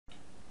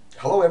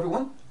Hello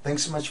everyone,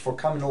 thanks so much for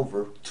coming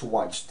over to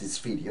watch this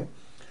video.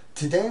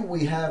 Today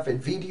we have a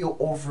video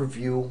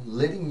overview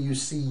letting you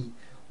see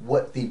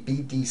what the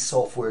BD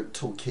software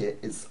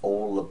toolkit is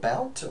all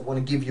about. I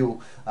want to give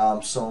you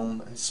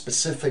some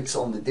specifics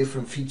on the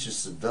different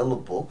features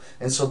available.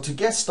 And so to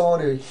get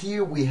started,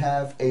 here we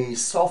have a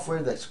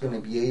software that's going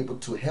to be able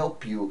to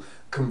help you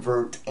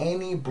convert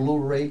any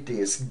Blu-ray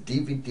disc,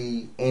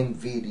 DVD, and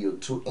video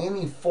to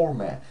any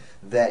format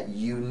that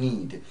you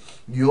need.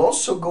 You're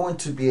also going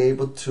to be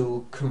able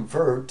to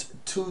convert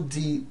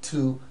 2D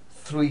to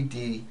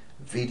 3D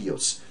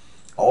videos.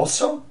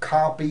 Also,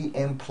 copy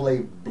and play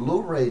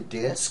Blu-ray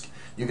disc.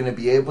 You're going to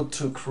be able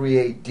to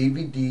create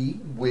DVD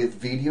with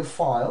video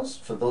files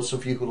for those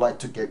of you who like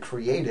to get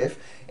creative,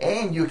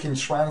 and you can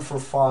transfer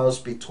files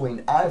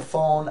between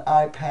iPhone,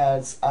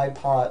 iPads,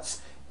 iPods,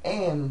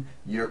 and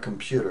your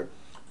computer.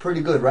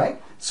 Pretty good,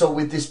 right? So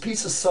with this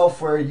piece of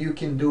software you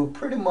can do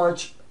pretty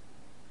much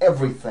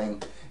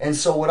everything. And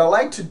so what I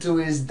like to do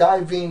is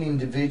dive in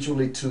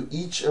individually to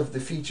each of the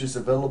features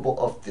available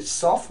of this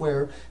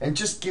software and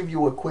just give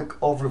you a quick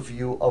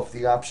overview of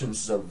the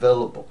options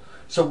available.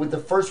 So with the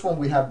first one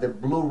we have the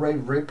Blu-ray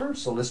Ripper,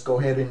 so let's go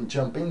ahead and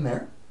jump in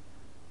there.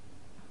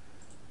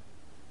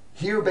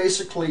 Here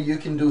basically you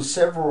can do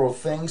several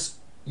things.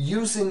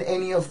 Using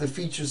any of the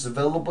features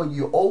available,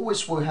 you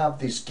always will have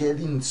this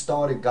getting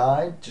started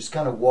guide, just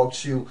kind of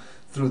walks you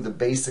through the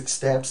basic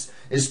steps.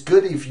 It's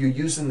good if you're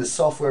using the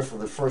software for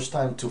the first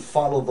time to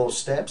follow those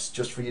steps,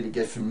 just for you to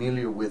get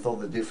familiar with all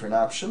the different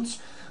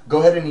options. Go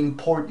ahead and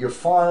import your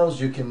files.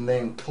 You can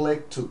then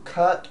click to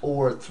cut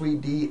or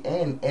 3D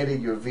and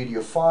edit your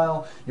video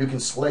file. You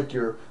can select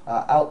your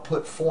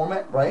output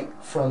format right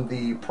from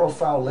the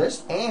profile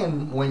list,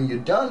 and when you're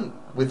done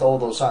with all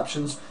those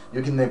options,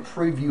 you can then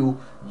preview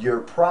your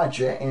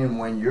project, and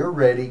when you're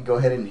ready, go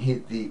ahead and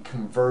hit the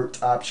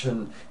convert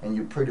option and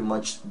you're pretty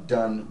much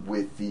done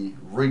with the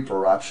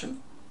Reaper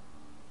option.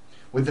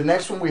 With the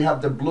next one we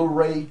have the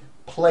Blu-ray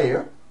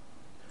player.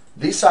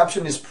 This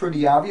option is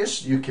pretty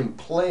obvious. You can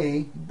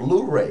play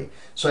Blu-ray.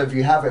 So if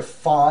you have a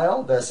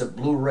file that's a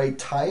Blu-ray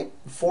type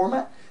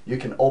format, you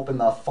can open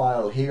that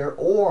file here,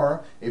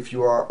 or if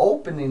you are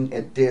opening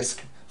a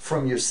disc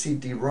from your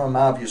CD-ROM,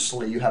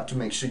 obviously you have to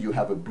make sure you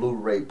have a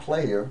Blu-ray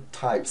player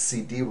type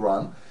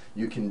CD-ROM.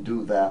 You can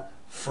do that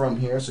from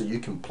here, so you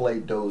can play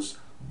those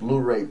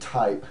Blu-ray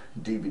type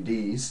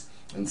DVDs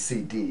and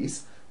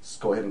CDs. Let's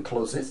go ahead and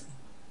close this.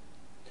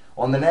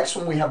 On the next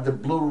one we have the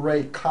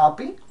Blu-ray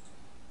copy.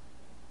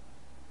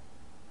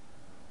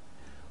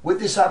 With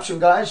this option,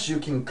 guys, you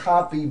can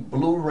copy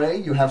Blu-ray.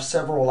 You have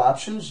several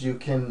options. You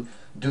can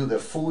do the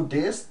full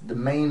disc, the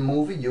main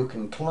movie. You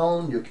can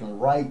clone, you can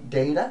write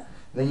data.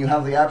 Then you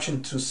have the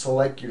option to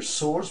select your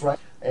source, right?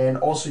 And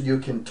also you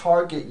can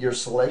target your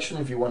selection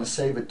if you want to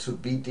save it to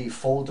BD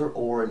folder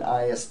or an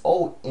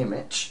ISO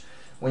image.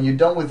 When you're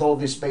done with all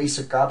these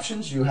basic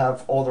options, you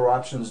have other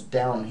options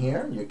down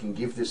here. You can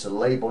give this a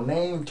label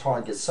name,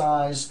 target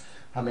size,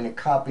 how many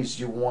copies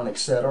you want,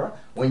 etc.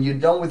 When you're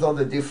done with all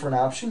the different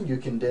options, you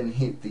can then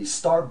hit the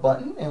start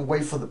button and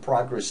wait for the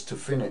progress to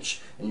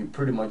finish, and you're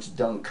pretty much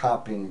done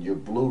copying your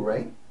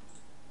Blu-ray.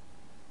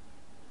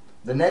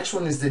 The next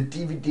one is the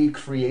DVD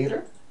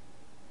creator.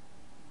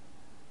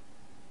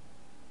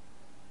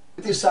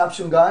 With this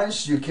option,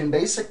 guys, you can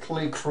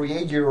basically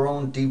create your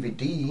own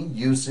DVD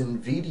using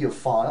video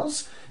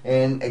files.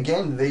 And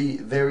again,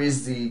 there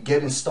is the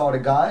getting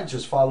started guide.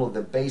 Just follow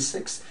the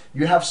basics.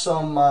 You have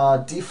some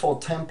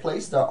default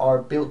templates that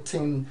are built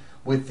in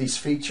with this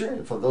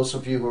feature. For those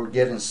of you who are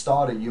getting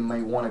started, you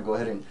may want to go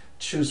ahead and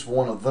choose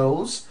one of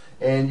those.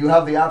 And you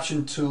have the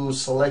option to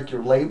select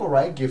your label,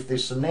 right? Give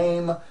this a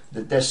name,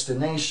 the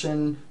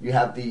destination. You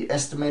have the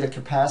estimated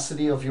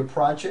capacity of your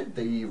project,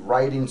 the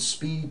writing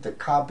speed, the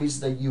copies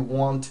that you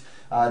want,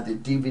 the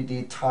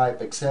DVD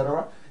type,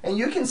 etc. And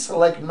you can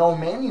select no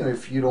menu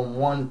if you don't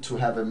want to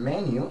have a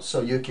menu.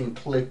 So you can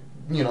click,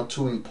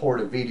 to import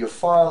a video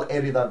file,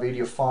 edit that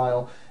video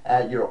file,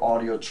 add your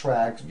audio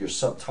tracks, your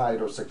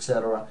subtitles,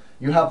 etc.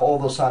 You have all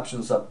those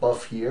options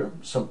above here.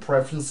 Some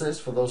preferences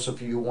for those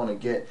of you who want to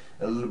get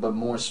a little bit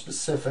more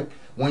specific.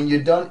 When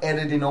you're done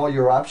editing all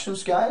your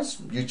options,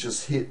 guys, you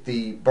just hit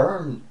the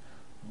burn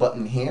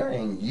button here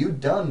and you're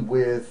done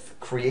with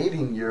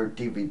creating your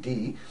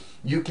DVD.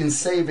 You can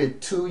save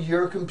it to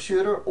your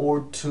computer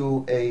or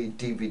to a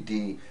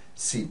DVD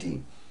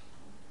CD.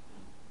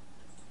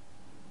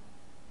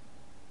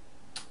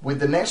 With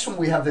the next one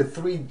we have the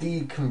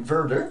 3D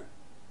converter.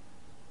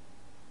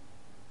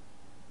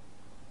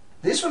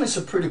 This one is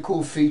a pretty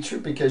cool feature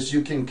because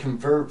you can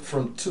convert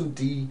from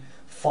 2D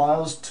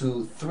files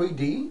to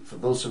 3D for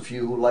those of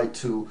you who like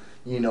to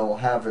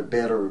have a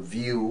better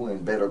view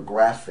and better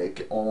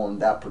graphic on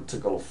that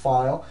particular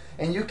file.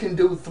 And you can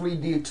do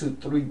 3D to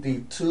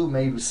 3D too,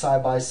 maybe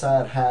side by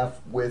side, half,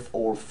 width,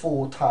 or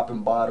full, top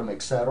and bottom,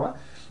 etc.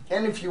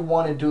 And if you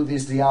want to do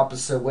this the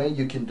opposite way,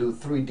 you can do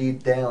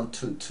 3D down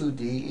to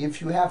 2D if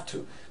you have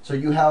to. So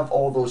you have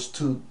all those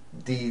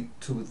 2D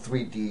to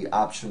 3D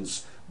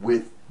options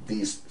with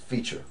this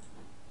feature.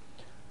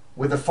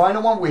 With the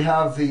final one, we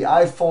have the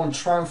iPhone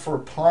Transfer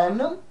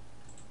Platinum.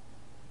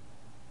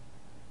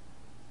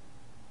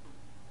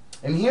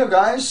 And here,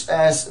 guys,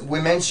 as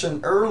we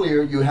mentioned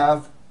earlier, you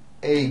have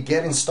a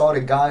getting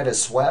started guide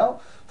as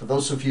well. For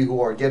those of you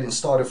who are getting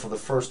started for the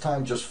first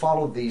time, just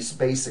follow these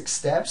basic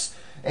steps.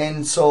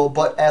 And so,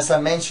 but as I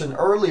mentioned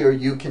earlier,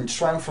 you can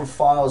transfer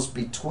files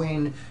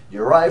between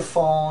your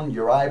iPhone,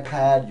 your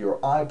iPad, your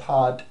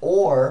iPod,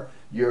 or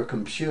your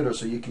computer,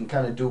 so you can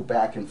kind of do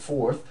back and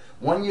forth.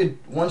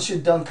 Once you're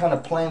done kind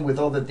of playing with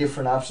all the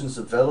different options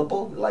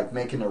available, like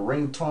making a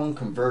ringtone,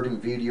 converting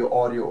video,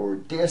 audio, or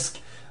disc,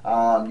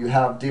 you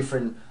have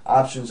different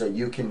options that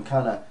you can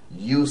kind of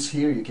use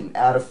here. You can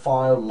add a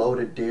file, load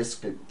a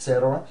disc,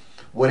 etc.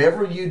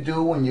 Whatever you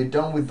do when you're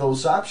done with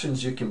those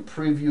options, you can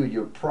preview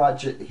your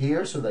project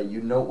here so that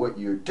you know what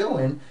you're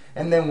doing.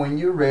 And then when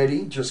you're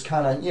ready, just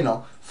kind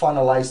of,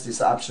 finalize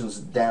these options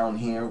down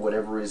here,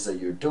 whatever it is that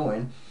you're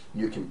doing.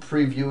 You can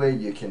preview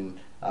it. You can,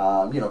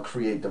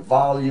 create the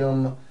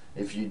volume.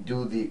 If you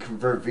do the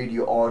convert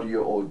video,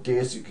 audio, or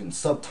disc, you can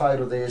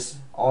subtitle this,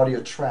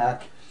 audio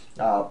track,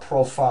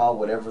 profile,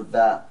 whatever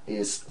that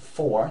is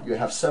for. You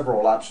have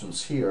several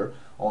options here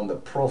on the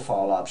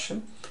profile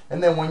option.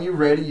 And then when you're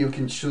ready, you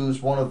can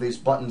choose one of these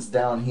buttons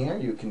down here.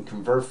 You can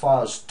convert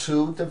files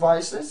to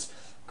devices,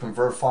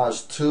 convert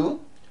files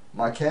to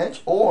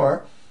MyCatch,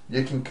 or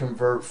you can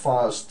convert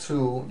files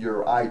to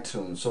your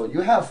iTunes. So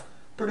you have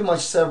pretty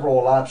much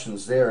several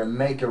options there. And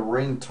make a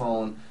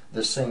ringtone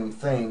the same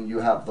thing. You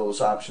have those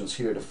options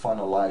here to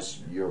finalize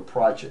your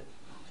project.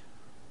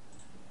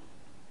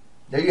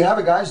 There you have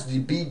it, guys.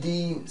 The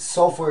BD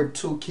Software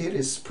Toolkit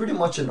is pretty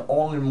much an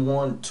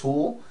all-in-one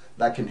tool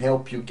that can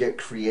help you get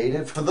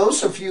creative. For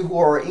those of you who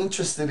are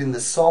interested in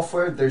the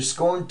software, there's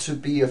going to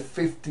be a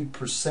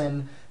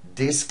 50%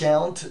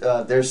 discount.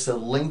 There's a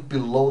link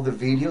below the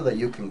video that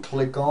you can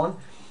click on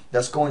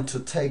that's going to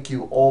take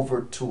you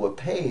over to a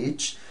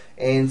page.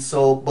 And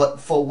so, but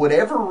for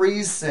whatever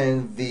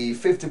reason the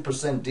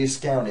 50%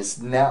 discount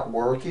is not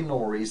working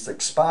or is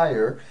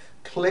expired,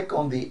 click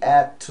on the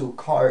Add to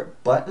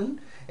Cart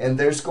button, and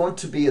there's going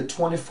to be a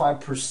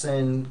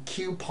 25%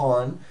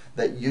 coupon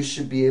that you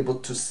should be able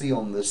to see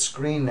on the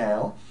screen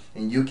now,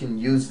 and you can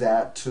use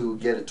that to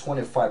get a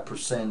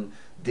 25%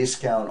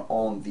 discount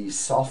on the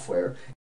software.